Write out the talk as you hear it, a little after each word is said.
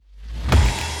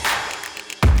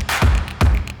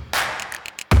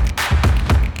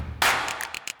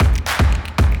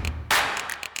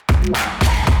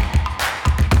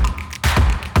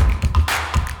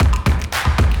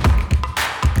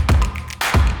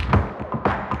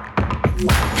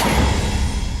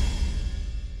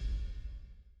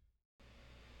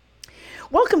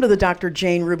Welcome to the Dr.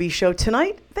 Jane Ruby Show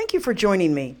tonight. Thank you for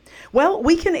joining me. Well,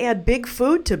 we can add big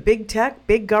food to big tech,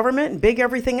 big government, and big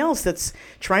everything else that's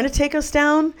trying to take us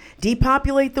down,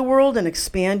 depopulate the world, and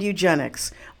expand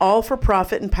eugenics, all for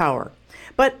profit and power.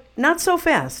 But not so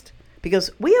fast,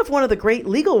 because we have one of the great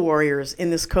legal warriors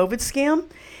in this COVID scam,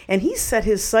 and he's set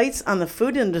his sights on the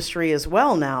food industry as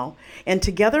well now, and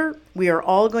together we are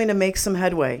all going to make some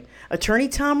headway. Attorney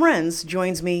Tom Renz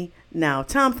joins me now.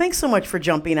 Tom, thanks so much for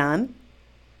jumping on.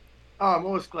 Oh, I'm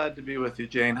always glad to be with you,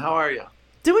 Jane. How are you?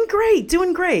 Doing great,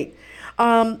 doing great.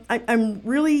 I'm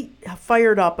really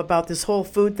fired up about this whole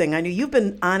food thing. I know you've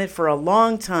been on it for a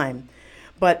long time,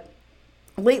 but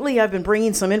lately I've been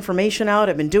bringing some information out.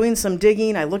 I've been doing some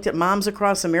digging. I looked at Moms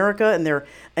Across America and their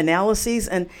analyses,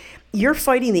 and you're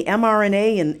fighting the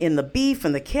mRNA in the beef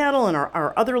and the cattle and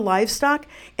our other livestock.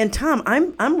 And Tom,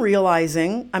 I'm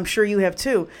realizing, I'm sure you have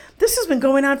too, this has been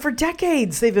going on for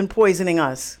decades. They've been poisoning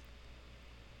us.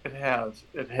 It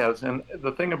has. And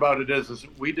the thing about it is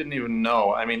we didn't even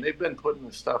know. I mean, they've been putting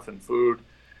this stuff in food.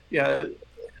 Yeah.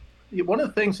 One of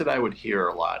the things that I would hear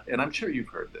a lot, and I'm sure you've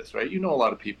heard this, right? You know a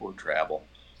lot of people who travel,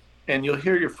 and you'll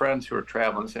hear your friends who are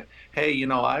traveling say, hey,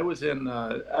 I was in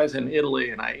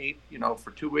Italy and I ate, for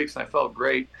 2 weeks and I felt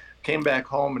great. Came back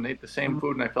home and ate the same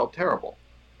food and I felt terrible.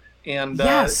 And,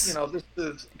 yes. This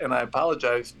is, and I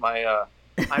apologize,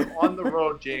 I'm on the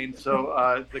road, Jane,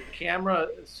 so the camera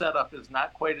setup is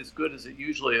not quite as good as it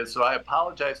usually is. So I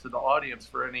apologize to the audience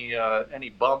for any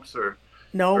bumps or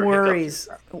no or worries.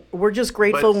 We're just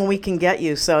grateful when we can get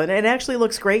you. So it actually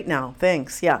looks great now.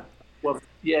 Thanks. Yeah.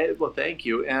 Well, thank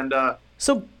you. And I'm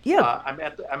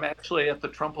actually at the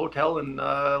Trump Hotel in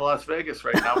Las Vegas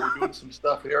right now. We're doing some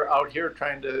stuff out here,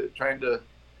 trying to,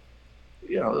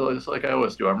 it's like I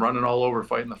always do. I'm running all over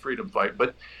fighting the freedom fight,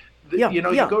 but. You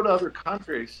go to other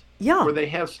countries where they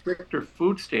have stricter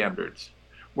food standards,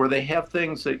 where they have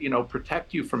things that,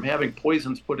 protect you from having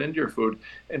poisons put into your food,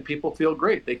 and people feel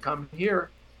great. They come here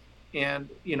and,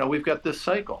 we've got this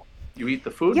cycle. You eat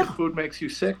the food, the food makes you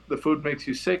sick,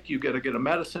 you got to get a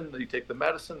medicine, then you take the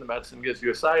medicine gives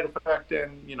you a side effect,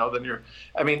 and,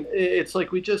 then it's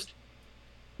like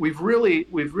we've really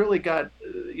got,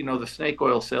 the snake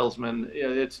oil salesman,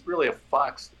 it's really a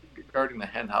fox regarding the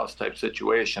hen house type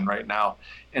situation right now.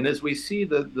 And as we see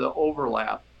the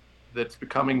overlap that's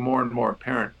becoming more and more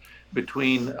apparent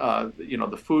between,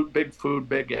 the food,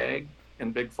 big ag,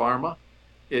 and big pharma,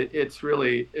 it's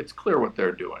clear what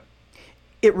they're doing.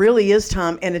 It really is,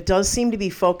 Tom, and it does seem to be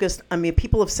focused. I mean,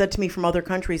 people have said to me from other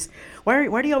countries, why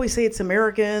do you always say it's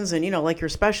Americans and, like you're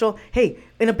special? Hey,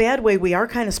 in a bad way, we are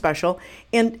kind of special.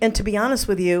 And to be honest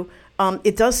with you,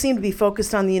 it does seem to be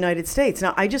focused on the United States.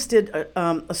 Now, I just did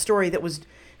a story that was,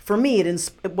 for me,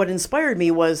 what inspired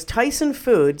me was Tyson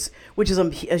Foods, which is,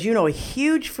 as you know, a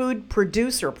huge food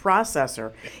producer,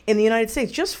 processor in the United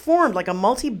States, just formed like a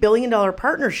multi-billion-dollar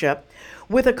partnership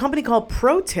with a company called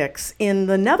Protix in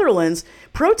the Netherlands.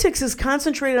 Protix is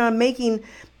concentrated on making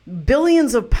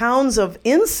billions of pounds of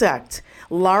insect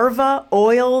larvae,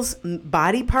 oils,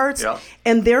 body parts,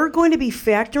 and they're going to be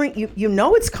factoring,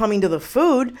 it's coming to the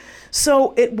food.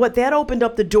 So what that opened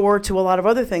up the door to a lot of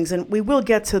other things, and we will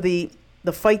get to the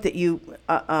fight that you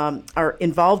are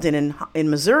involved in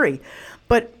Missouri.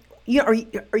 But are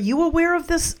you aware of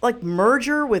this like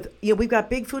merger with, we've got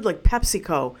big food like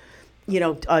PepsiCo,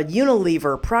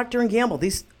 Unilever, Procter & Gamble,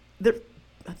 there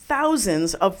are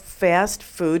thousands of fast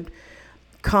food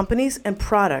companies and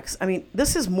products. I mean,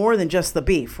 this is more than just the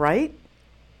beef, right?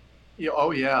 Yeah. Oh,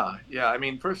 yeah. Yeah. I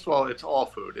mean, first of all, it's all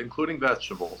food, including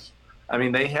vegetables. I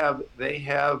mean, they have,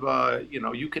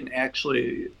 you can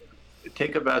actually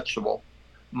take a vegetable,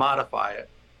 modify it,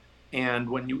 and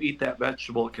when you eat that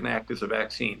vegetable, it can act as a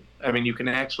vaccine. I mean, you can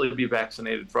actually be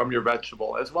vaccinated from your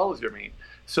vegetable as well as your meat.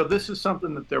 So this is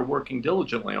something that they're working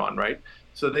diligently on, right?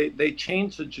 So they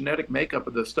changed the genetic makeup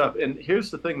of this stuff. And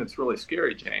here's the thing that's really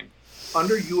scary, Jane.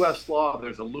 Under U.S. law,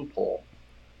 there's a loophole.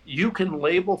 You can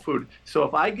label food. So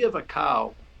if I give a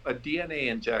cow a DNA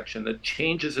injection that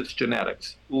changes its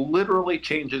genetics, literally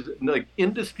changes, like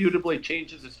indisputably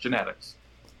changes its genetics,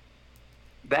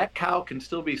 that cow can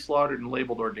still be slaughtered and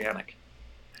labeled organic.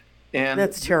 And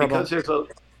that's terrible. Because there's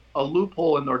a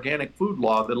loophole in the organic food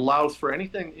law that allows for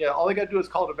anything. Yeah, all they got to do is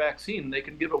call it a vaccine. They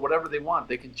can give it whatever they want.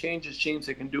 They can change its genes.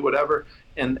 They can do whatever,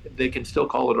 and they can still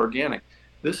call it organic.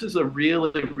 This is a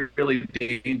really, really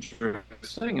dangerous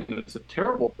thing, and it's a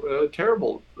terrible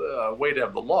way to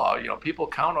have the law. People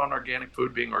count on organic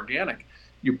food being organic.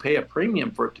 You pay a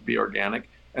premium for it to be organic,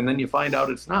 and then you find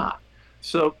out it's not.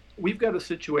 So we've got a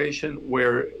situation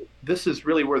where this is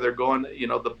really where they're going.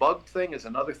 The bug thing is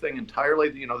another thing entirely.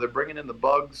 They're bringing in the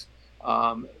bugs.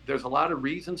 There's a lot of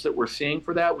reasons that we're seeing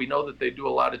for that. We know that they do a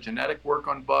lot of genetic work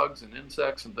on bugs and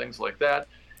insects and things like that.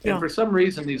 Yeah. And for some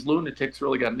reason, these lunatics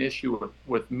really got an issue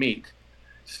with meat.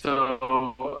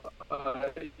 So,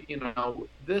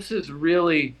 this is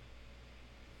really,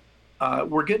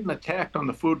 we're getting attacked on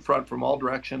the food front from all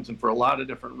directions and for a lot of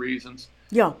different reasons.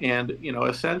 Yeah. And,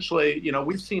 essentially,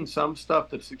 we've seen some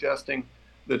stuff that's suggesting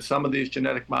that some of these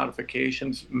genetic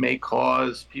modifications may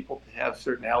cause people to have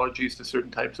certain allergies to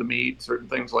certain types of meat, certain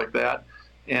things like that.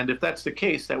 And if that's the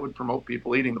case, that would promote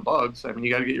people eating the bugs. I mean,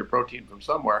 you got to get your protein from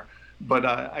somewhere. But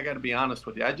I got to be honest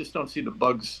with you, I just don't see the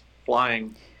bugs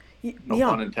flying, no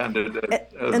pun intended,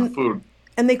 as food.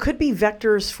 And they could be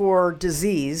vectors for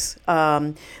disease,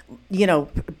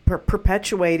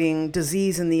 perpetuating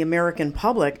disease in the American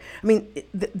public. I mean,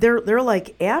 they're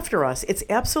like after us. It's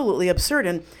absolutely absurd.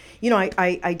 And,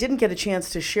 I didn't get a chance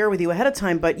to share with you ahead of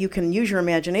time, but you can use your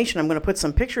imagination. I'm going to put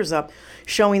some pictures up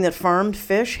showing that farmed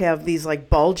fish have these like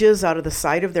bulges out of the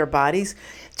side of their bodies,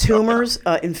 tumors,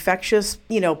 infectious,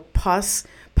 pus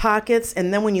pockets.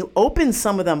 And then when you open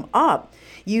some of them up,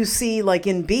 you see, like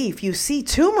in beef, you see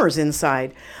tumors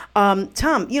inside. Tom,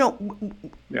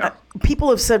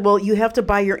 people have said, well, you have to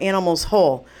buy your animals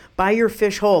whole. Buy your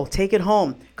fish whole. Take it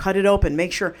home. Cut it open.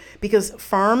 Make sure. Because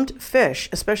farmed fish,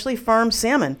 especially farmed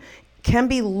salmon, can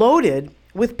be loaded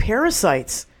with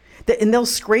parasites. And they'll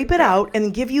scrape it out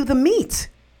and give you the meat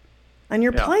on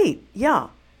your plate. Yeah.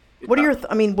 What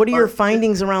are your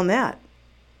findings around that?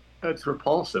 It's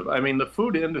repulsive. I mean, the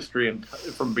food industry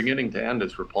from beginning to end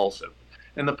is repulsive.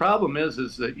 And the problem is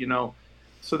that,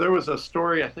 so there was a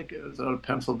story, I think it was out of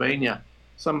Pennsylvania,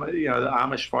 the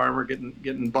Amish farmer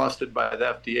getting busted by the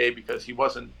FDA because he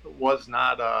was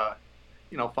not,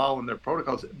 following their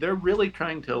protocols. They're really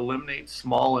trying to eliminate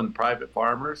small and private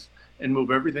farmers and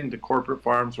move everything to corporate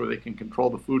farms where they can control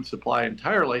the food supply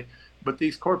entirely. But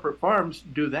these corporate farms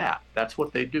do that. That's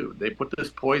what they do. They put this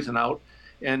poison out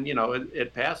and,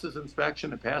 it passes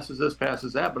inspection, it passes this,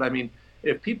 passes that. But I mean,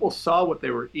 if people saw what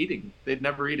they were eating, they'd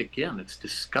never eat again. It's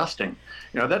disgusting.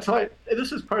 That's why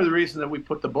this is part of the reason that we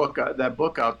put that book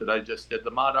out that I just did, the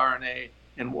Mod RNA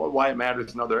and Why It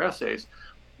Matters and Other Essays,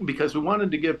 because we wanted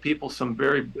to give people some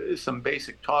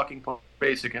basic talking points,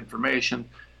 basic information,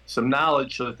 some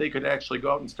knowledge so that they could actually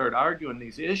go out and start arguing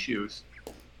these issues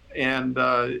and,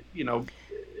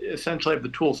 essentially have the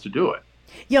tools to do it.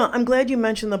 Yeah, I'm glad you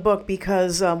mentioned the book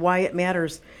because Why It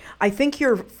Matters. I think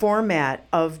your format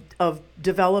of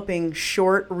developing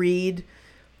short read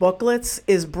booklets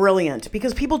is brilliant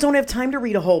because people don't have time to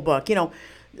read a whole book.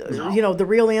 The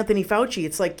real Anthony Fauci,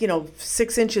 it's like,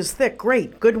 6 inches thick.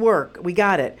 Great, good work. We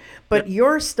got it. But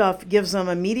your stuff gives them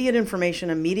immediate information,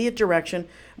 immediate direction.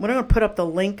 We're going to put up the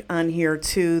link on here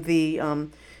to the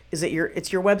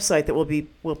it's your website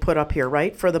that we'll put up here,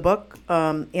 right? For the book,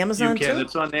 Amazon You can. Too?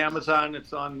 It's on Amazon.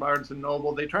 It's on Barnes and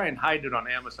Noble. They try and hide it on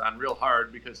Amazon real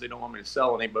hard because they don't want me to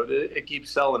sell any, but it keeps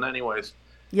selling anyways.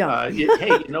 Yeah.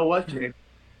 Hey, you know what, Jane?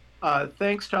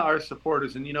 Thanks to our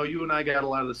supporters, and you and I got a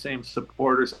lot of the same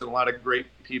supporters and a lot of great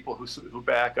people who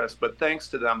back us. But thanks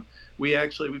to them,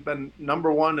 we've been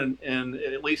number one in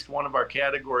at least one of our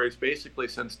categories basically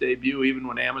since debut, even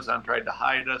when Amazon tried to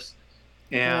hide us.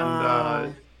 And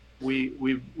wow.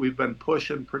 We've been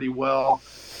pushing pretty well,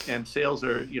 and sales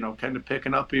are kind of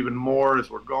picking up even more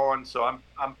as we're going. So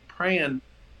I'm praying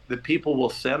that people will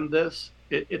send this.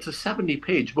 It's a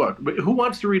 70-page book. Who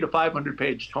wants to read a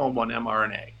 500-page tome on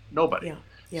mRNA? Nobody. Yeah,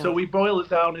 yeah. So we boil it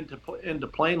down into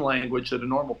plain language that a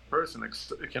normal person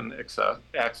can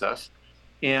access,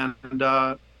 and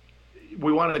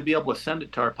we want to be able to send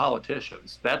it to our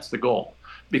politicians. That's the goal,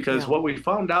 because what we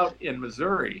found out in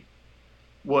Missouri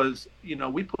was,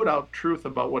 we put out truth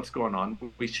about what's going on.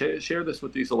 We share this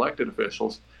with these elected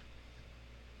officials.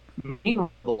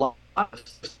 Meanwhile, I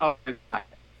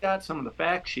got some of the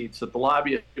fact sheets that the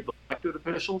lobbyists give the elected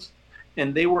officials,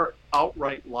 and they were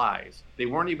outright lies. They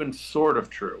weren't even sort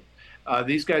of true.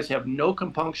 These guys have no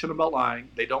compunction about lying.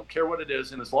 They don't care what it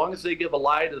is, and as long as they give a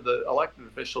lie to the elected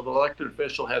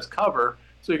official has cover,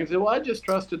 so you can say, well, I just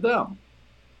trusted them.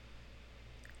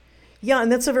 Yeah,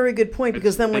 and that's a very good point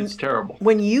because then it's terrible.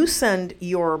 When you send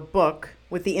your book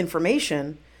with the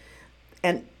information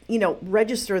and,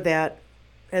 register that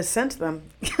as sent to them,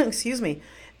 excuse me,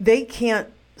 they can't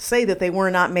say that they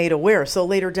were not made aware. So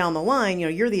later down the line,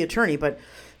 you're the attorney, but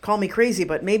call me crazy,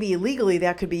 but maybe illegally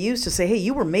that could be used to say, hey,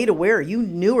 you were made aware, you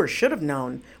knew or should have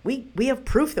known. We have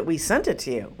proof that we sent it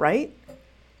to you, right?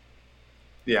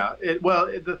 Yeah,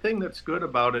 the thing that's good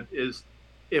about it is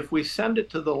if we send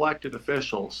it to the elected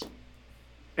officials,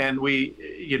 and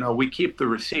we keep the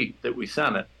receipt that we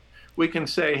sent it, we can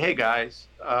say, hey guys,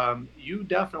 you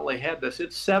definitely had this.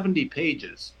 It's 70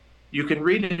 pages. You can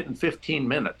read it in 15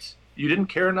 minutes. You didn't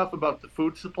care enough about the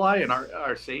food supply and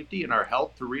our safety and our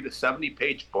health to read a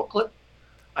 70-page booklet.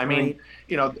 I mean,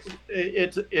 right.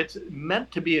 it's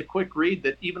meant to be a quick read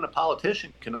that even a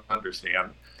politician can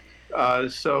understand.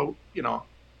 So,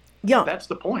 yeah, that's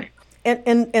the point.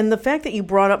 And the fact that you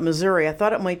brought up Missouri, I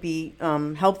thought it might be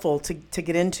helpful to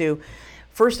get into.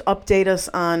 First, update us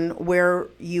on where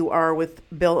you are with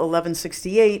Bill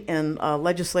 1168 and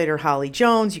legislator Holly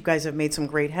Jones. You guys have made some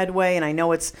great headway, and I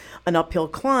know it's an uphill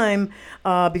climb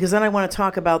because then I want to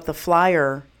talk about the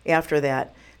flyer after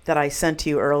that I sent to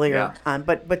you earlier on.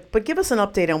 But give us an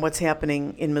update on what's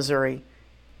happening in Missouri.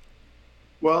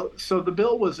 Well, so the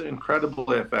bill was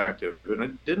incredibly effective, and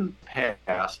it didn't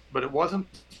pass, but it wasn't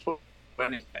supposed to do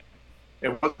anything.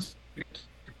 It wasn't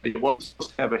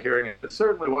supposed to have a hearing. It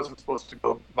certainly wasn't supposed to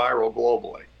go viral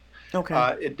globally.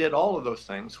 Okay. It did all of those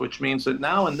things, which means that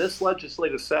now in this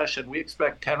legislative session, we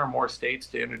expect 10 or more states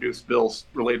to introduce bills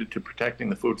related to protecting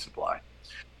the food supply.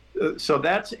 So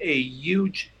that's a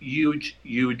huge, huge,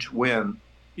 huge win,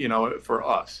 for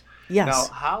us. Yes. Now,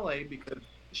 Holly, because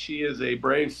she is a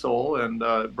brave soul and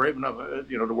brave enough,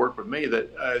 to work with me,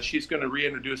 that she's going to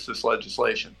reintroduce this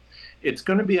legislation. It's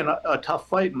going to be a tough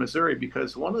fight in Missouri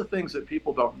because one of the things that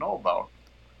people don't know about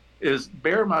is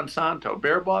Bayer bought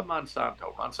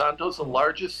Monsanto. Monsanto's the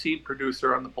largest seed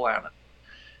producer on the planet.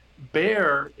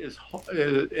 Bayer is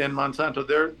and Monsanto,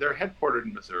 they're headquartered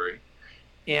in Missouri,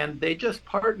 and they just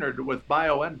partnered with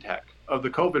BioNTech of the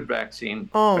COVID vaccine.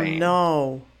 Oh, fame,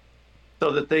 no. So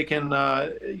that they can,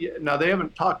 now they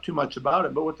haven't talked too much about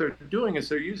it, but what they're doing is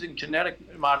they're using genetic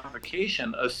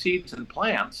modification of seeds and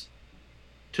plants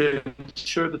to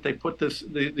ensure that they put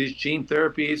these gene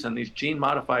therapies and these gene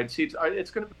modified seeds.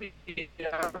 It's going to be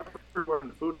everywhere in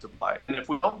the food supply. And if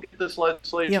we don't get this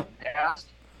legislation passed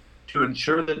to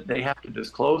ensure that they have to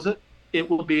disclose it, it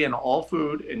will be in all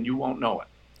food and you won't know it.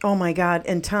 Oh my God.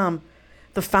 And Tom,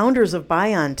 the founders of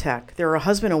BioNTech, they're a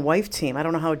husband and wife team. I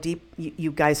don't know how deep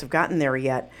you guys have gotten there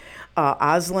yet.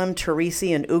 Özlem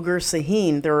Teresi and Ugur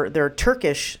Sahin, they're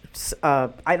Turkish. I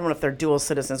don't know if they're dual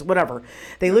citizens, whatever.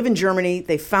 They live in Germany.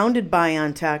 They founded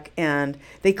BioNTech, and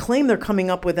they claim they're coming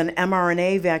up with an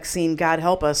mRNA vaccine, God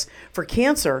help us, for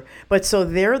cancer. But so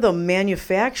they're the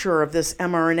manufacturer of this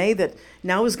mRNA that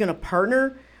now is going to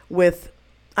partner with,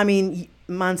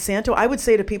 Monsanto. I would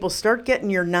say to people, start getting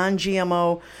your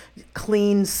non-GMO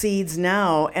clean seeds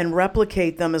now and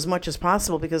replicate them as much as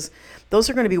possible because those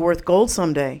are going to be worth gold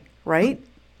someday, right?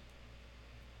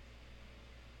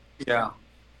 Yeah.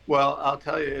 Well, I'll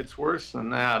tell you, it's worse than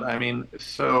that.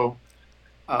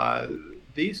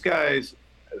 These guys,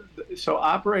 so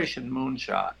Operation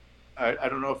Moonshot, I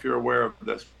don't know if you're aware of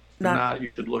this. If not,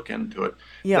 you should look into it.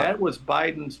 Yeah. That was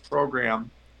Biden's program,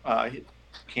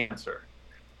 cancer.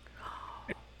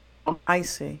 I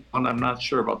see. And I'm not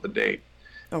sure about the date.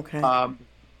 Okay.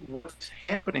 What's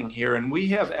happening here, and we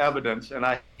have evidence, and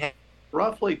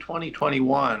roughly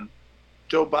 2021,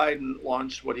 Joe Biden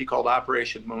launched what he called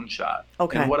Operation Moonshot.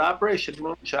 Okay. And what Operation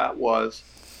Moonshot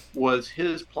was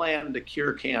his plan to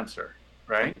cure cancer,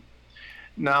 right?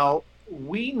 Now,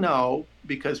 we know,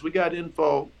 because we got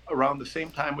info around the same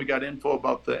time we got info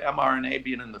about the mRNA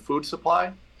being in the food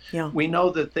supply, we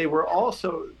know that they were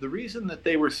also, the reason that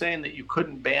they were saying that you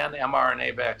couldn't ban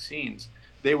mRNA vaccines,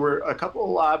 they were, a couple of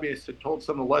lobbyists had told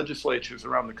some of the legislatures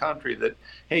around the country that,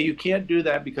 hey, you can't do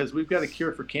that because we've got a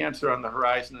cure for cancer on the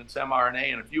horizon. It's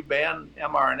mRNA, and if you ban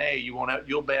mRNA,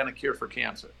 you'll ban a cure for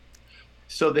cancer.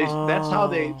 So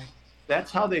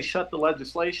that's how they shut the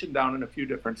legislation down in a few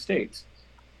different states.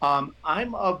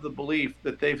 I'm of the belief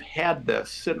that they've had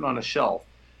this sitting on a shelf.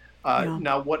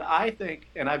 Now, what I think,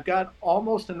 and I've got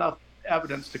almost enough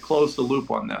evidence to close the loop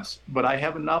on this, but I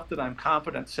have enough that I'm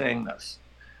confident saying this.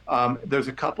 There's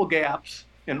a couple gaps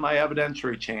in my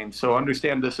evidentiary chain, so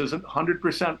understand this isn't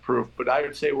 100% proof, but I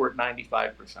would say we're at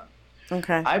 95%.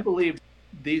 Okay. I believe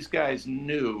these guys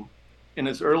knew in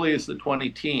as early as the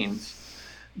 20-teens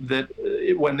that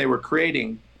when they were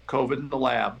creating COVID in the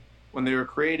lab, when they were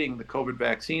creating the COVID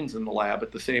vaccines in the lab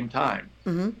at the same time,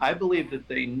 I believe that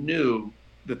they knew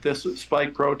that this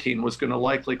spike protein was going to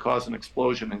likely cause an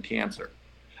explosion in cancer.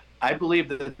 I believe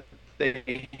that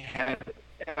they had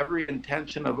every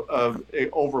intention of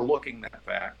overlooking that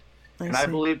fact. I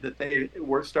believe that they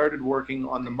started working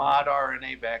on the mod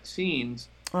RNA vaccines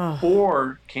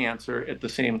for cancer at the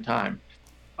same time.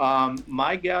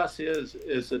 My guess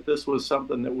is that this was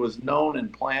something that was known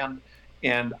and planned,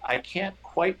 and I can't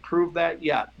quite prove that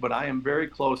yet, but I am very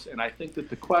close. And I think that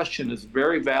the question is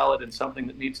very valid and something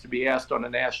that needs to be asked on a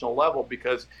national level,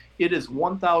 because it is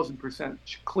 1,000%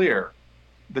 clear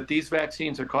that these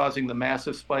vaccines are causing the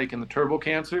massive spike in the turbo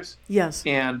cancers. Yes.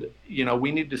 And,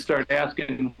 we need to start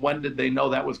asking, when did they know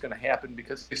that was going to happen?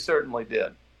 Because they certainly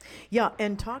did. Yeah,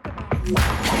 and talk about...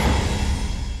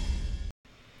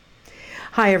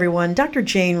 Hi, everyone. Dr.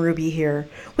 Jane Ruby here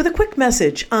with a quick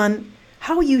message on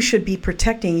how you should be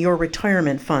protecting your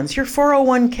retirement funds, your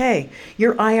 401k,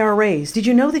 your IRAs. Did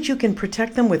you know that you can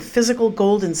protect them with physical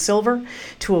gold and silver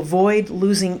to avoid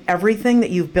losing everything that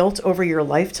you've built over your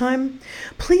lifetime?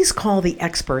 Please call the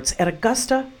experts at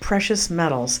Augusta Precious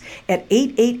Metals at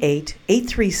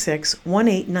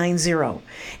 888-836-1890.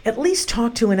 At least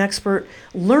talk to an expert,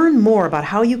 learn more about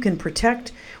how you can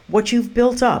protect what you've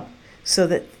built up so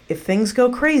that if things go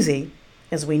crazy,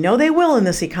 as we know they will in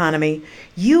this economy,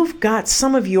 you've got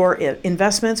some of your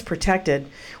investments protected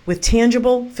with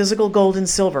tangible physical gold and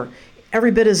silver.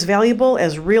 Every bit as valuable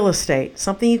as real estate,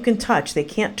 something you can touch, they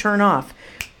can't turn off,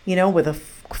 with a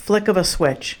flick of a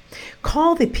switch.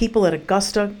 Call the people at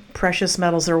Augusta Precious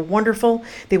Metals. They're wonderful.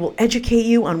 They will educate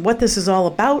you on what this is all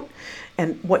about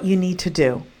and what you need to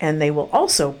do. And they will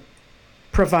also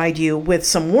provide you with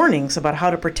some warnings about how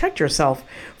to protect yourself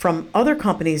from other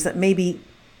companies that may be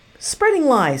spreading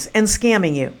lies and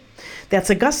scamming you. That's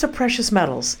Augusta Precious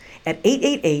Metals at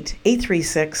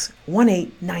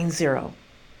 888-836-1890.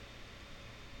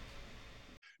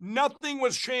 Nothing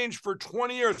was changed for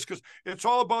 20 years because it's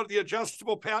all about the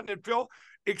adjustable patented fill,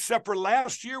 except for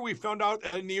last year we found out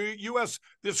in the U.S.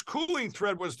 this cooling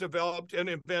thread was developed and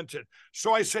invented.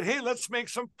 So I said, hey, let's make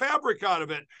some fabric out of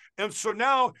it. And so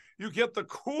now you get the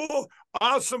cool,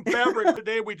 awesome fabric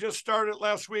today. We just started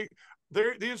last week.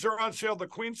 These are on sale. The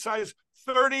queen size,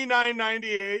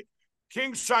 $39.98.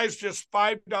 King size, just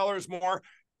 $5 more.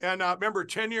 And remember,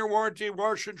 10-year warranty,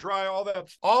 wash and dry, all that.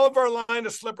 All of our line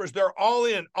of slippers, they're all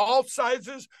in, all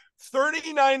sizes,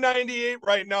 $39.98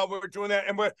 right now. We're doing that.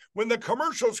 And when the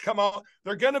commercials come out,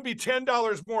 they're going to be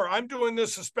 $10 more. I'm doing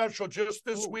this a special just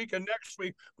this week and next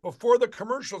week before the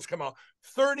commercials come out.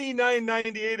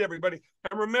 $39.98, everybody.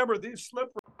 And remember, these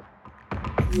slippers.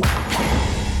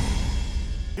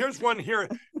 Here's one here.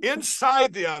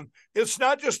 Inside them, it's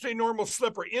not just a normal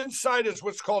slipper. Inside is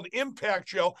what's called impact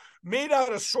gel made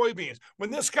out of soybeans.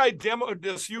 When this guy demoed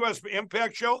this U.S.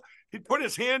 impact gel, he put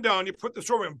his hand down, you put this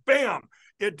over and bam,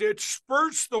 it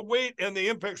spurts the weight and the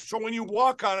impact. So when you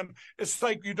walk on them, it's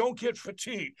like you don't get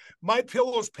fatigued. My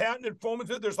Pillow's patented foam,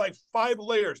 there's like 5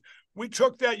 layers. We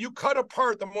took that, you cut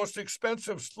apart the most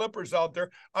expensive slippers out there.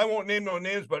 I won't name no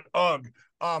names, but UGG.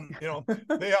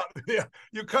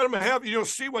 You cut them in half, you'll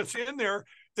see what's in there.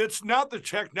 It's not the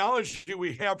technology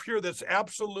we have here that's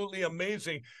absolutely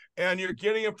amazing. And you're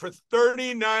getting it for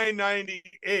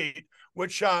 $39.98,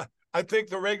 which I think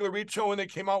the regular retail when they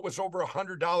came out was over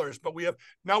 $100. But we have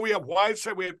wide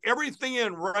side, we have everything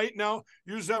in right now.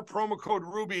 Use that promo code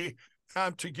Ruby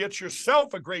to get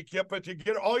yourself a great gift, but to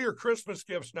get all your Christmas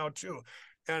gifts now too.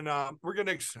 And we're going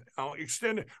to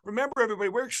extend it. Remember, everybody,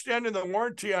 we're extending the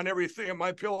warranty on everything at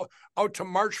My Pillow out to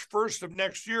March 1st of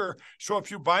next year. So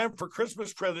if you buy them for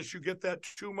Christmas presents, you get that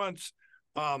 2 months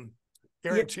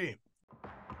guarantee.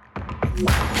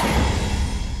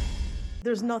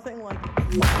 There's nothing like it.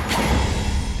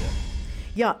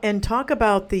 Yeah, and talk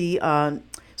about the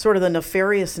sort of the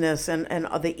nefariousness and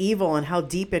the evil and how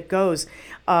deep it goes.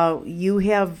 You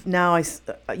have now,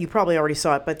 you probably already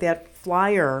saw it, but that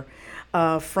flyer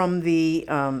from the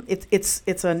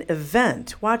it's an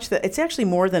event. Watch that. It's actually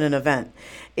more than an event.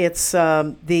 It's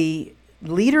the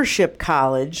Leadership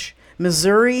College,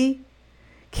 Missouri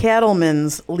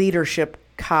Cattlemen's Leadership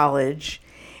College,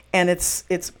 and it's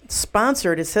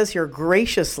sponsored. It says here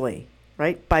graciously,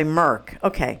 right, by Merck.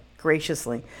 Okay,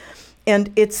 graciously.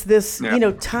 And it's this,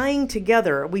 tying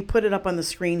together. We put it up on the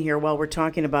screen here while we're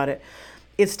talking about it.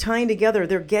 It's tying together.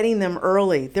 They're getting them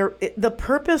early. The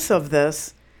purpose of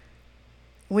this,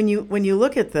 when you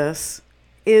look at this,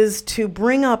 is to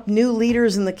bring up new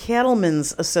leaders in the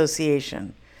Cattlemen's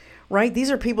Association, right? These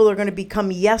are people that are going to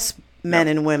become yes men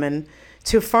and women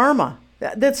to pharma.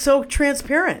 That's so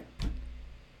transparent.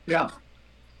 Yeah.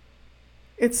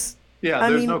 There's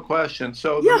no question.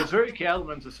 So the Missouri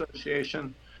Cattlemen's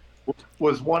Association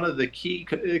was one of the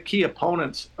key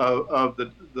opponents of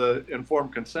the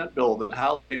informed consent bill that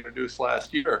House introduced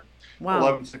last year,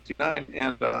 1169,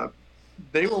 and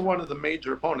they were one of the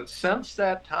major opponents. Since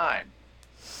that time,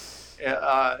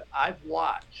 I've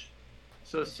watched.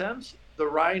 So since the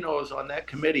rhinos on that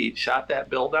committee shot that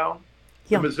bill down,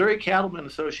 the Missouri Cattlemen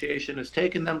Association has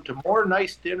taken them to more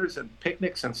nice dinners and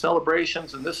picnics and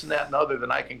celebrations and this and that and other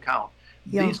than I can count.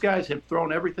 Yeah. These guys have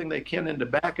thrown everything they can into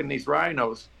backing these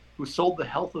rhinos who sold the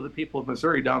health of the people of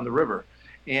Missouri down the river.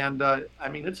 And I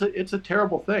mean, it's a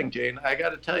terrible thing, Jane. I got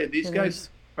to tell you, these guys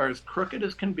are as crooked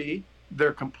as can be.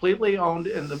 They're completely owned,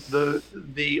 and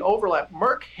the overlap.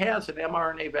 Merck has an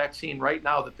mRNA vaccine right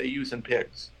now that they use in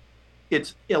pigs.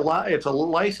 It's a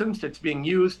licensed. It's being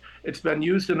used. It's been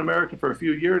used in America for a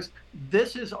few years.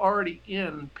 This is already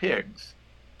in pigs.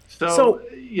 So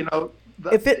you know,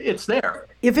 it's there.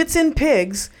 If it's in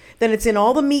pigs, then it's in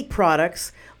all the meat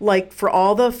products, like for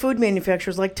all the food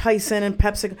manufacturers like Tyson and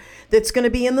Pepsi. That's going to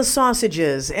be in the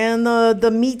sausages and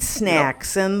the meat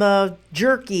snacks and the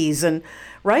jerkies and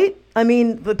right. I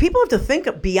mean, the people have to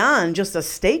think beyond just a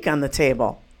steak on the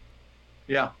table.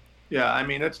 Yeah. Yeah, I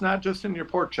mean, it's not just in your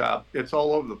pork chop. It's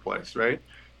all over the place, right?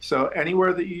 So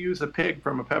anywhere that you use a pig,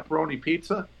 from a pepperoni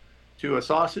pizza to a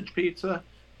sausage pizza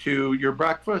to your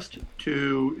breakfast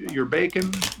to your bacon,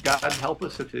 God help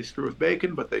us if they screw with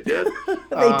bacon, but they did.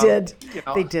 They did. You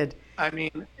know, they did. I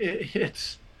mean,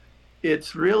 it's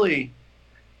really,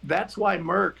 that's why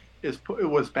Merck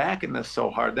was backing this so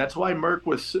hard. That's why Merck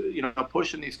was,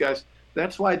 pushing these guys.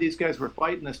 That's why these guys were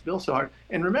fighting this bill so hard.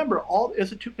 And remember,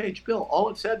 it's a 2-page bill. All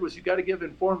it said was you got to give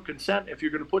informed consent if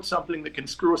you're going to put something that can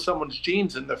screw with someone's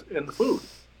genes in the food.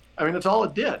 I mean, that's all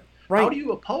it did. Right. How do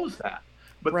you oppose that?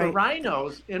 But the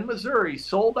rhinos in Missouri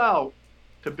sold out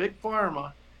to Big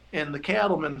Pharma and the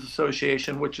Cattlemen's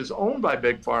Association, which is owned by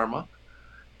Big Pharma.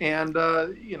 And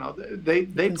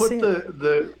they put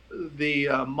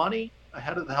the money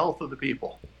ahead of the health of the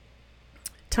people.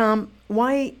 Tom,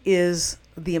 why is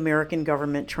the American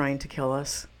government trying to kill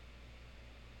us?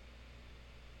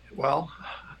 Well,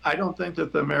 I don't think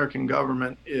that the American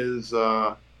government is.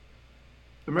 The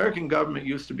American government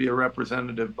used to be a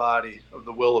representative body of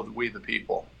the will of we the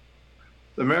people.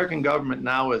 The American government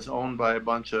now is owned by a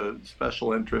bunch of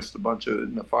special interests, a bunch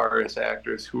of nefarious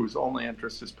actors whose only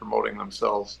interest is promoting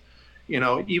themselves. You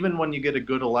know, even when you get a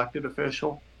good elected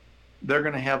official, they're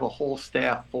going to have a whole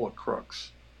staff full of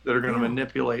crooks that are going to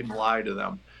manipulate and lie to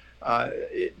them.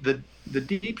 The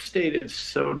deep state is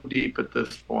so deep at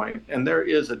this point, and there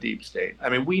is a deep state. I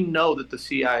mean, we know that the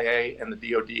CIA and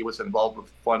the DOD was involved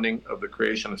with funding of the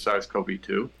creation of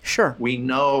SARS-CoV-2. Sure. We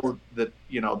know that,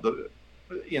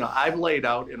 I've laid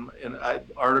out in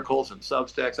articles and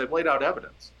Substacks, I've laid out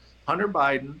evidence. Hunter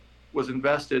Biden was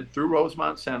invested through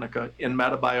Rosemont Seneca in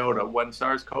Metabiota when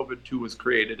SARS-CoV-2 was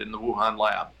created in the Wuhan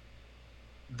lab.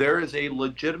 There is a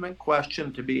legitimate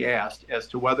question to be asked as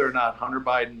to whether or not Hunter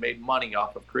Biden made money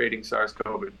off of creating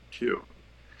SARS-CoV-2.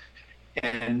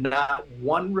 And not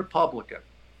one Republican,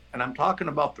 and I'm talking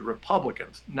about the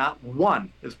Republicans, not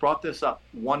one has brought this up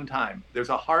one time. There's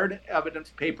a hard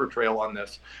evidence paper trail on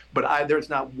this, but there's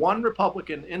not one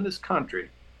Republican in this country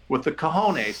with the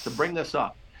cojones to bring this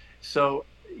up. So,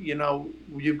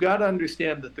 you've got to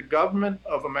understand that the government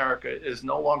of America is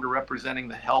no longer representing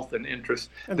the health and interests.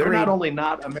 Agreed. They're not only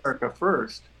not America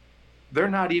first, they're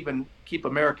not even keep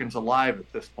Americans alive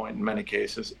at this point in many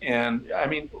cases. And I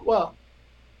mean, well,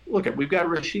 we've got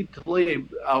Rashid Tlaib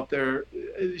out there.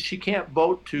 She can't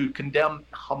vote to condemn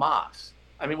Hamas.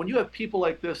 I mean, when you have people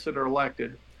like this that are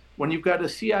elected, when you've got a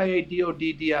CIA, DOD,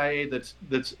 DIA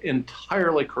that's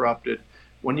entirely corrupted,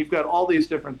 when you've got all these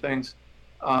different things,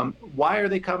 why are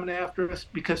they coming after us?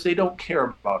 Because they don't care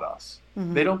about us.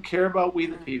 Mm-hmm. They don't care about we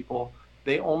the people.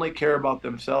 They only care about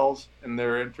themselves and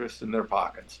their interests in their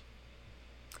pockets.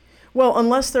 Well,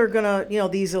 unless they're going to,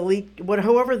 these elite,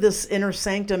 whoever this inner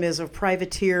sanctum is of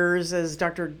privateers, as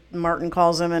Dr. Martin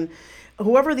calls them, and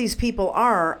whoever these people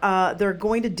are, they're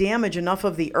going to damage enough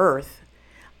of the earth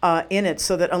in it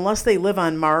so that unless they live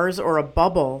on Mars or a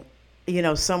bubble,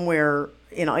 somewhere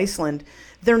in Iceland,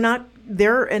 they're not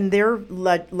their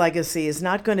legacy is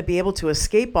not going to be able to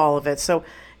escape all of it. So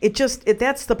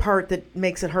that's the part that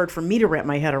makes it hard for me to wrap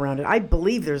my head around it. I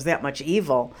believe there's that much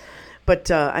evil, but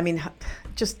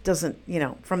just doesn't,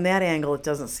 from that angle, it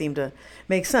doesn't seem to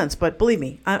make sense. But believe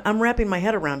me, I'm wrapping my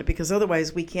head around it because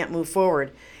otherwise we can't move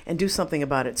forward and do something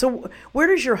about it. So where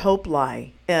does your hope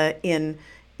lie in,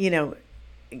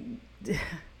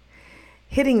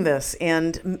 hitting this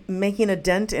and making a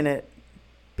dent in it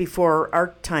before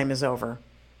our time is over?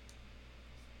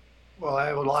 Well, I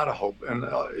have a lot of hope, and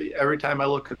every time I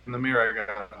look in the mirror, I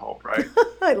got hope, right?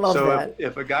 I love that. So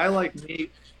if a guy like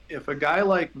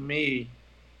me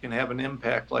can have an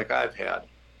impact like I've had,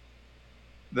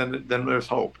 then there's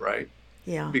hope, right?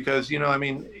 Yeah. Because Jane, I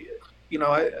mean,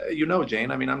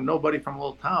 I'm nobody from a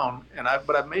little town,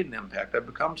 but I've made an impact. I've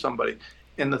become somebody,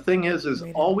 and the thing is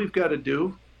all we've got to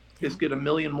do is get 1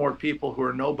 million more people who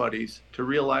are nobodies to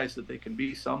realize that they can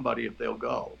be somebody if they'll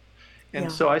go.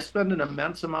 And so I spend an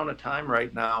immense amount of time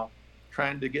right now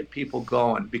trying to get people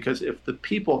going, because if the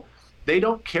people, they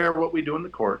don't care what we do in the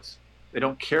courts. They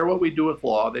don't care what we do with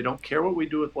law. They don't care what we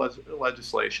do with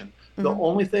legislation. Mm-hmm. The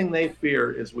only thing they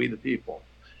fear is we the people.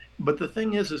 But the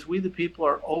thing is we the people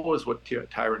are always what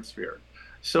tyrants fear.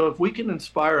 So if we can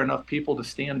inspire enough people to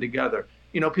stand together,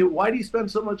 people, why do you spend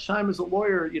so much time as a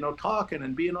lawyer, talking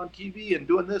and being on TV and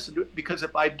doing this? Because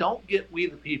if I don't get we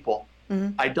the people,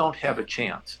 mm-hmm. I don't have a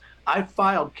chance. I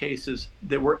filed cases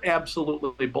that were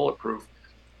absolutely bulletproof.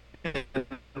 And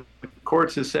the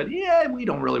courts have said, yeah, we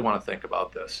don't really want to think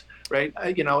about this, right?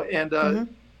 Mm-hmm.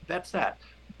 That's that.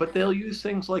 But they'll use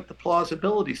things like the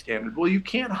plausibility standard. Well, you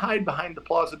can't hide behind the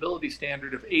plausibility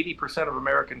standard if 80% of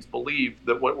Americans believe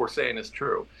that what we're saying is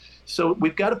true. So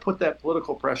we've got to put that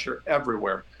political pressure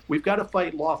everywhere. We've got to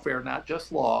fight lawfare, not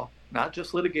just law, not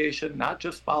just litigation, not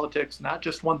just politics, not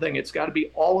just one thing. It's got to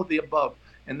be all of the above.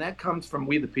 And that comes from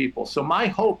we the people. So my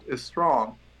hope is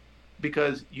strong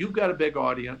because you've got a big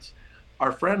audience.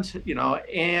 Our friends,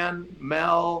 Ann,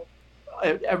 Mel,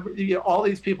 all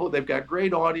these people, they've got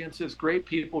great audiences, great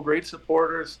people, great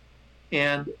supporters.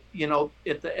 And,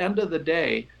 at the end of the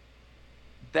day,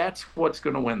 that's what's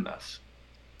going to win this.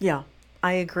 Yeah,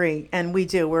 I agree. And we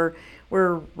do.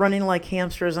 We're running like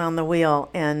hamsters on the wheel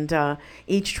and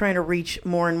each trying to reach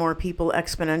more and more people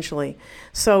exponentially.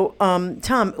 So,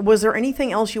 Tom, was there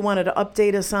anything else you wanted to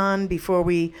update us on before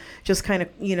we just kind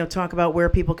of, talk about where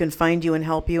people can find you and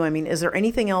help you? I mean, is there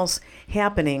anything else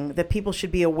happening that people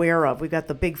should be aware of? We've got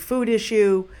the big food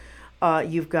issue.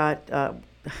 You've got,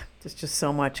 there's just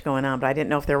so much going on, but I didn't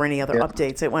know if there were any other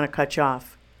updates that want to cut you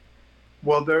off.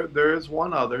 Well, there is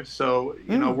one other. So,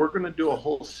 we're going to do a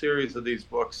whole series of these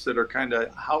books that are kind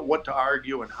of what to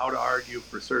argue and how to argue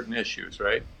for certain issues,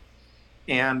 right?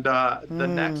 And the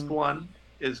next one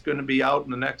is going to be out in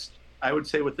the next, I would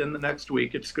say within the next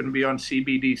week. It's going to be on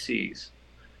CBDCs.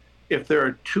 If there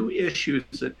are two issues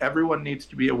that everyone needs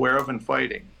to be aware of and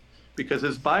fighting, because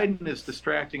as Biden is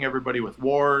distracting everybody with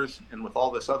wars and with all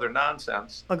this other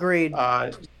nonsense. Agreed.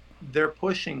 They're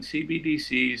pushing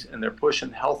CBDCs and they're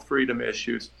pushing health freedom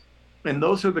issues. And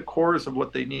those are the cores of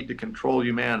what they need to control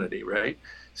humanity, right?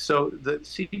 So the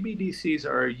CBDCs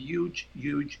are a huge,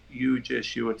 huge, huge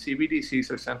issue. And CBDCs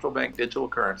are central bank digital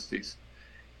currencies.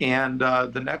 And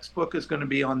the next book is going to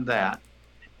be on that.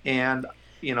 And,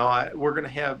 we're going to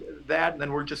have that, and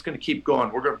then we're just going to keep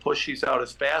going. We're going to push these out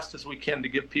as fast as we can to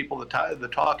give people the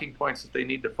talking points that they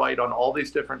need to fight on all these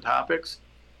different topics.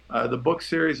 The book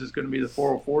series is going to be the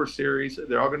 404 series.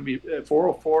 They're all going to be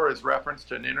 404 is reference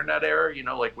to an internet error.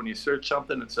 Like when you search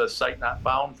something, it says site not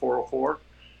found 404.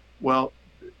 Well,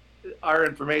 our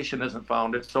information isn't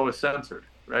found. It's censored,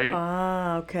 right?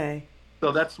 Ah, okay.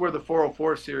 So that's where the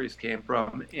 404 series came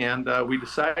from. And we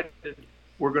decided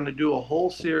we're going to do a whole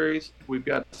series. We've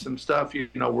got some stuff,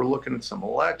 we're looking at some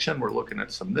election. We're looking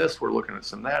at some this. We're looking at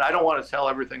some that. I don't want to tell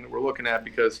everything that we're looking at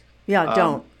because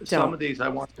don't. Some of these I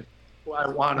want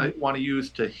to use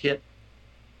to hit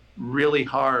really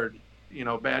hard,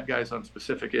 bad guys on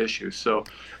specific issues. So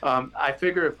I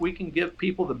figure if we can give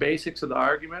people the basics of the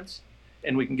arguments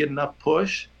and we can get enough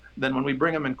push, then when we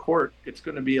bring them in court, it's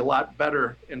going to be a lot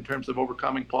better in terms of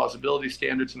overcoming plausibility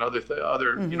standards and other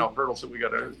hurdles that we got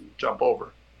to jump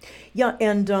over. Yeah,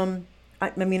 and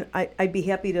I'd be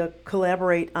happy to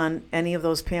collaborate on any of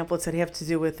those pamphlets that have to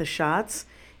do with the shots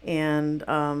and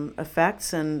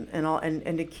effects and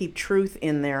to keep truth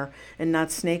in there and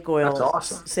not snake oil. That's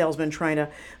awesome. Salesmen trying to.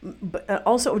 But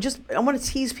also, I want to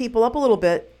tease people up a little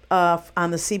bit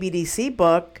on the CBDC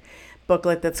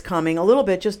booklet that's coming a little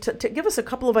bit, just to give us a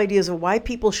couple of ideas of why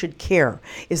people should care.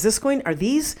 Are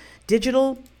these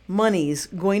digital monies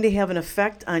going to have an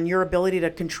effect on your ability to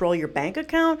control your bank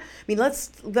account? I mean,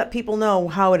 let's let people know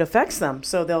how it affects them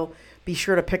so they'll be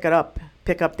sure to pick up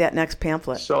that next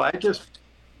pamphlet. So I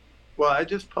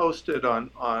just posted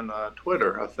on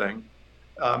Twitter a thing.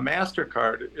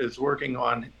 MasterCard is working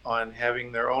on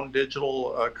having their own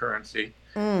digital currency,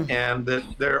 and that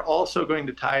they're also going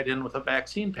to tie it in with a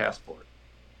vaccine passport.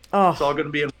 Oh. It's all going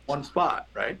to be in one spot,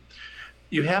 right?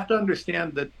 You have to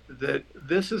understand that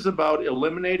this is about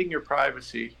eliminating your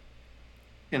privacy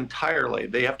entirely.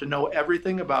 They have to know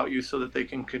everything about you so that they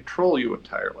can control you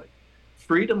entirely.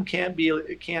 Freedom can't be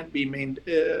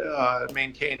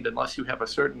maintained unless you have a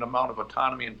certain amount of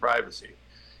autonomy and privacy.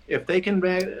 If they can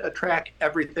track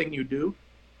everything you do,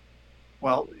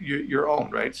 well, you're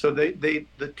owned, right? So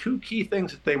the two key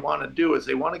things that they want to do is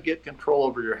they want to get control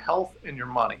over your health and your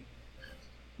money.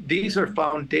 These are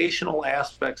foundational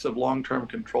aspects of long-term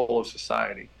control of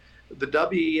society. The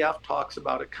WEF talks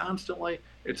about it constantly.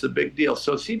 It's a big deal.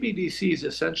 So CBDCs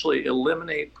essentially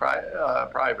eliminate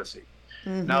privacy.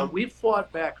 Mm-hmm. Now, we've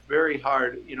fought back very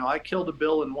hard. I killed a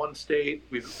bill in one state.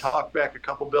 We've talked back a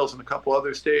couple bills in a couple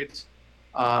other states.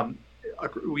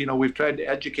 We've tried to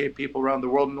educate people around the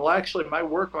world. And actually, my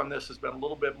work on this has been a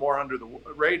little bit more under the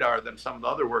radar than some of the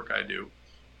other work I do.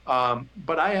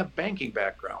 But I have banking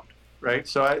background, right?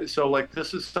 So like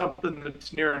this is something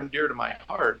that's near and dear to my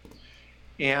heart.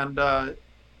 And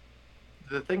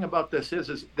the thing about this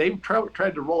is they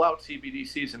tried to roll out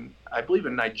CBDCs I believe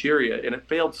in Nigeria, and it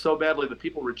failed so badly that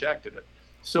people rejected it.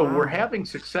 So We're having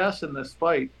success in this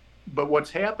fight, but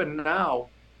what's happened now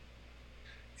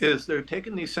is they're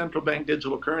taking these central bank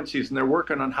digital currencies and they're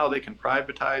working on how they can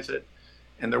privatize it,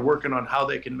 and they're working on how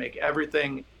they can make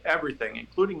everything,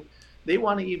 including they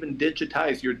want to even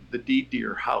digitize the deed to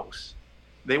your house.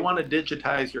 They want to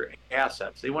digitize your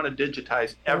assets. They want to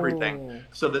digitize everything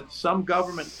so that some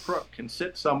government crook can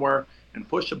sit somewhere and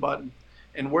push a button.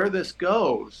 And where this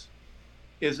goes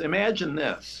is, imagine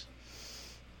this.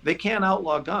 They can't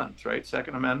outlaw guns, right?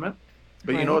 Second Amendment.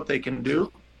 But You know what they can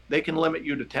do? They can limit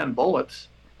you to 10 bullets.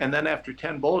 And then after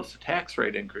 10 bullets, the tax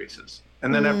rate increases.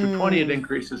 And then after 20, it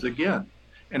increases again.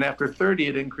 And after 30,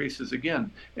 it increases again.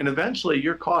 And eventually,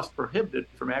 you're cost prohibited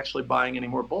from actually buying any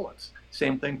more bullets.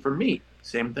 Same thing for meat.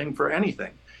 Same thing for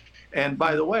anything. And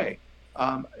by the way,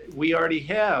 we already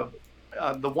have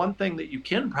the one thing that you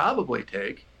can probably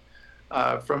take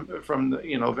from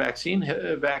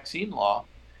the vaccine law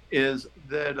is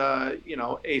that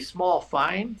a small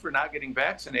fine for not getting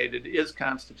vaccinated is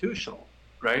constitutional,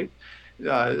 right?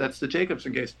 That's the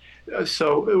Jacobson case.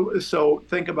 So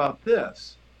think about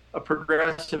this: a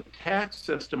progressive tax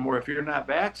system where if you're not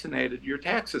vaccinated, your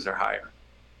taxes are higher.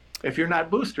 If you're not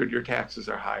boosted, your taxes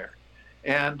are higher.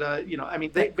 And,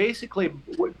 they basically,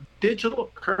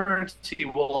 digital currency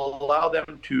will allow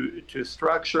them to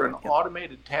structure an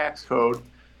automated tax code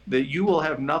that you will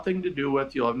have nothing to do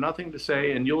with, you'll have nothing to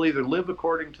say, and you'll either live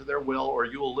according to their will or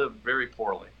you will live very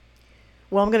poorly.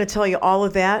 Well, I'm going to tell you, all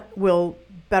of that will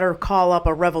better call up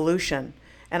a revolution.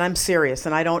 And I'm serious,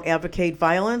 and I don't advocate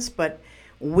violence, but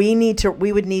we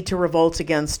would need to revolt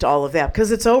against all of that,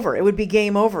 because it's over. It would be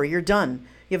game over. You're done.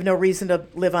 You have no reason to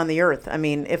live on the earth. I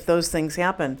mean, if those things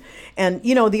happen. And,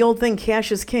 the old thing,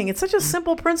 cash is king. It's such a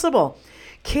simple principle.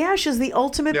 Cash is the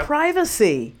ultimate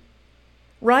privacy,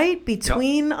 right?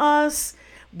 Between us,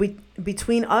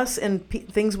 between us and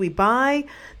things we buy,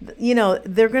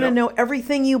 they're going to know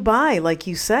everything you buy, like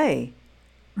you say.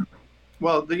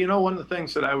 Well, one of the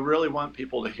things that I really want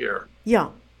people to hear. Yeah.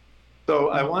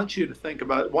 So I want you to think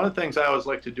about, one of the things I always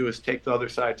like to do is take the other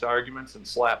side's arguments and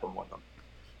slap them with them,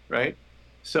 right?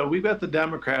 So we've got the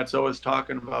Democrats always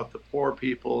talking about the poor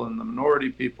people and the minority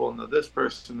people and the this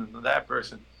person and the that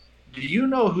person. Do you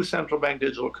know who central bank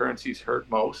digital currencies hurt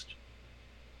most?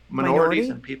 Minorities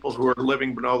and people who are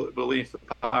living beneath the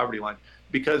poverty line.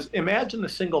 Because imagine a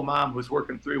single mom who's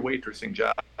working 3 waitressing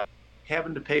jobs,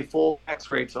 having to pay full tax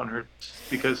rates on her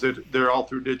because they're all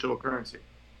through digital currency.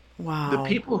 Wow. The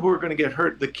people who are going to get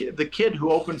hurt, the kid who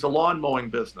opens a lawn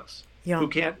mowing business, who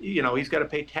can't, he's got to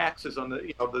pay taxes on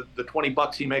the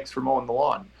 $20 he makes for mowing the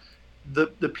lawn.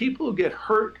 The people who get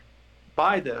hurt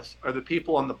by this are the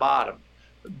people on the bottom.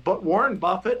 But Warren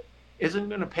Buffett isn't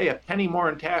going to pay a penny more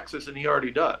in taxes than he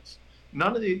already does.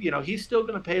 None of he's still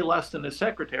going to pay less than his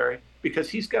secretary because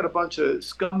he's got a bunch of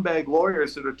scumbag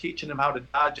lawyers that are teaching him how to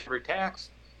dodge every tax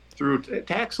through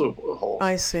tax loopholes.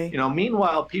 I see.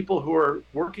 Meanwhile, people who are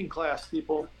working class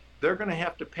people, they're going to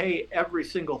have to pay every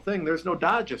single thing. There's no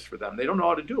dodges for them. They don't know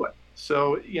how to do it.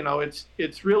 So,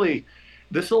 it's really,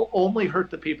 this will only hurt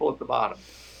the people at the bottom.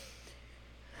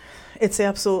 It's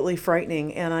absolutely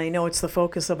frightening. And I know it's the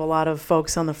focus of a lot of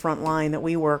folks on the front line that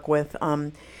we work with.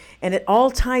 And it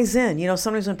all ties in.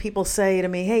 Sometimes when people say to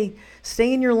me, hey,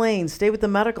 stay in your lane, stay with the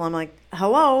medical, I'm like,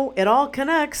 hello, it all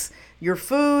connects. Your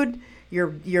food,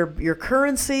 your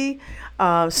currency.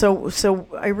 So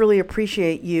I really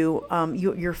appreciate you.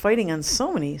 You're fighting on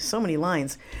so many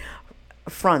lines,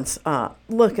 fronts.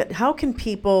 Look at how can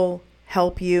people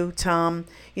help you, Tom?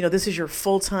 This is your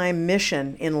full-time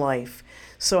mission in life.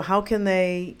 So how can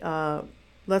they?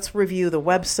 Let's review the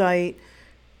website,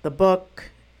 the book,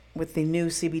 with the new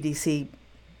CBDC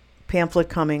pamphlet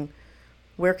coming.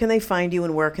 Where can they find you,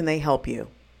 and where can they help you?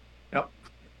 Yep.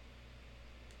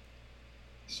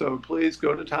 So please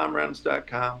go to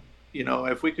tomrenz.com.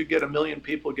 If we could get 1 million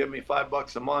people give me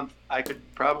 $5 a month, I could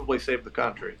probably save the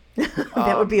country.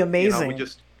 That would be amazing.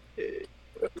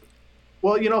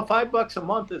 $5 a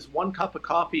month is 1 cup of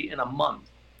coffee in a month.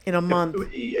 In a month.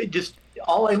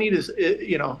 All I need is,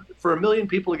 for 1 million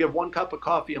people to give 1 cup of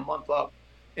coffee a month up,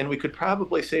 and we could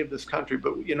probably save this country.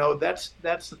 But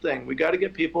that's the thing. We got to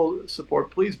get people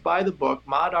support. Please buy the book,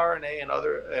 Mod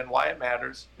RNA and Why It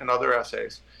Matters, and other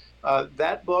essays.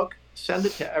 That book, send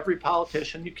it to every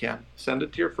politician you can. Send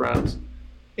it to your friends.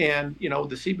 And the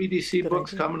CBDC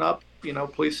book's coming up.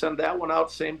 Please send that one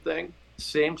out. Same thing,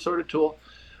 same sort of tool.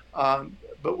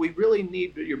 But we really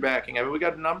need your backing. I mean, we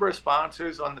got a number of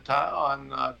sponsors on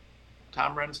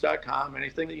TomRenz.com.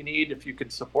 Anything that you need, if you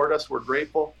could support us, we're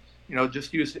grateful.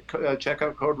 Just use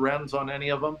checkout code Renz on any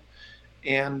of them.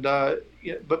 And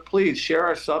but please share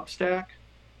our Substack,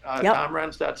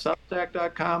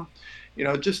 TomRenz.substack.com.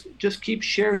 Just keep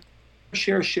share.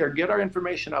 Get our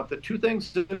information out. The two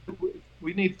things that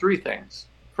we need, three things.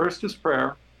 First is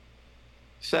prayer.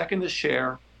 Second is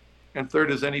share. And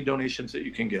third is any donations that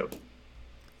you can give.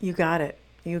 You got it.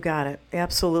 You got it.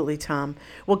 Absolutely, Tom.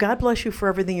 Well, God bless you for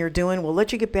everything you're doing. We'll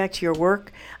let you get back to your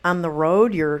work on the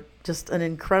road. You're just an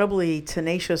incredibly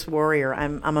tenacious warrior.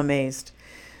 I'm amazed.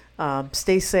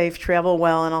 Stay safe, travel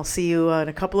well, and I'll see you in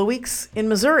a couple of weeks in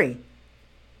Missouri.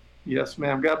 Yes,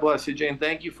 ma'am. God bless you, Jane.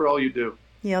 Thank you for all you do.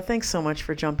 Yeah, thanks so much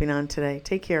for jumping on today.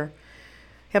 Take care.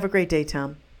 Have a great day,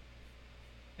 Tom.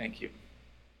 Thank you.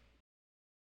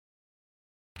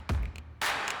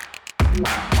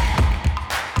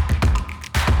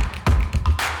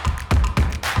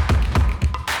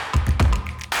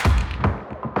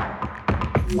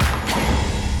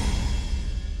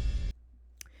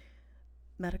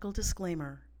 Medical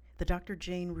disclaimer. The Dr.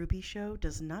 Jane Ruby Show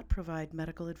does not provide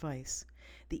medical advice.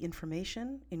 The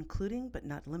information, including but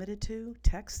not limited to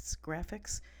texts,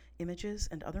 graphics, images,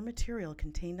 and other material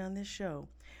contained on this show,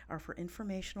 are for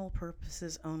informational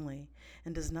purposes only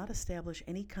and does not establish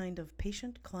any kind of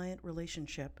patient-client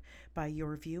relationship by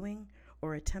your viewing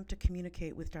or attempt to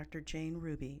communicate with Dr. Jane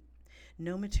Ruby.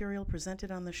 No material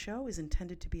presented on the show is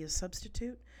intended to be a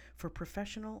substitute for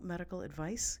professional medical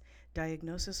advice,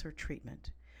 diagnosis, or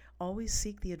treatment. Always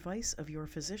seek the advice of your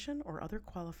physician or other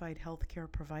qualified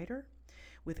healthcare provider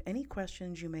with any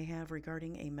questions you may have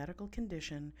regarding a medical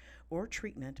condition or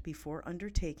treatment before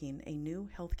undertaking a new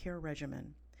healthcare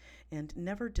regimen, and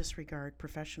never disregard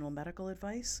professional medical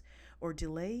advice or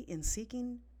delay in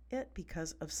seeking it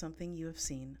because of something you have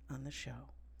seen on the show.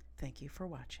 Thank you for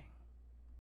watching.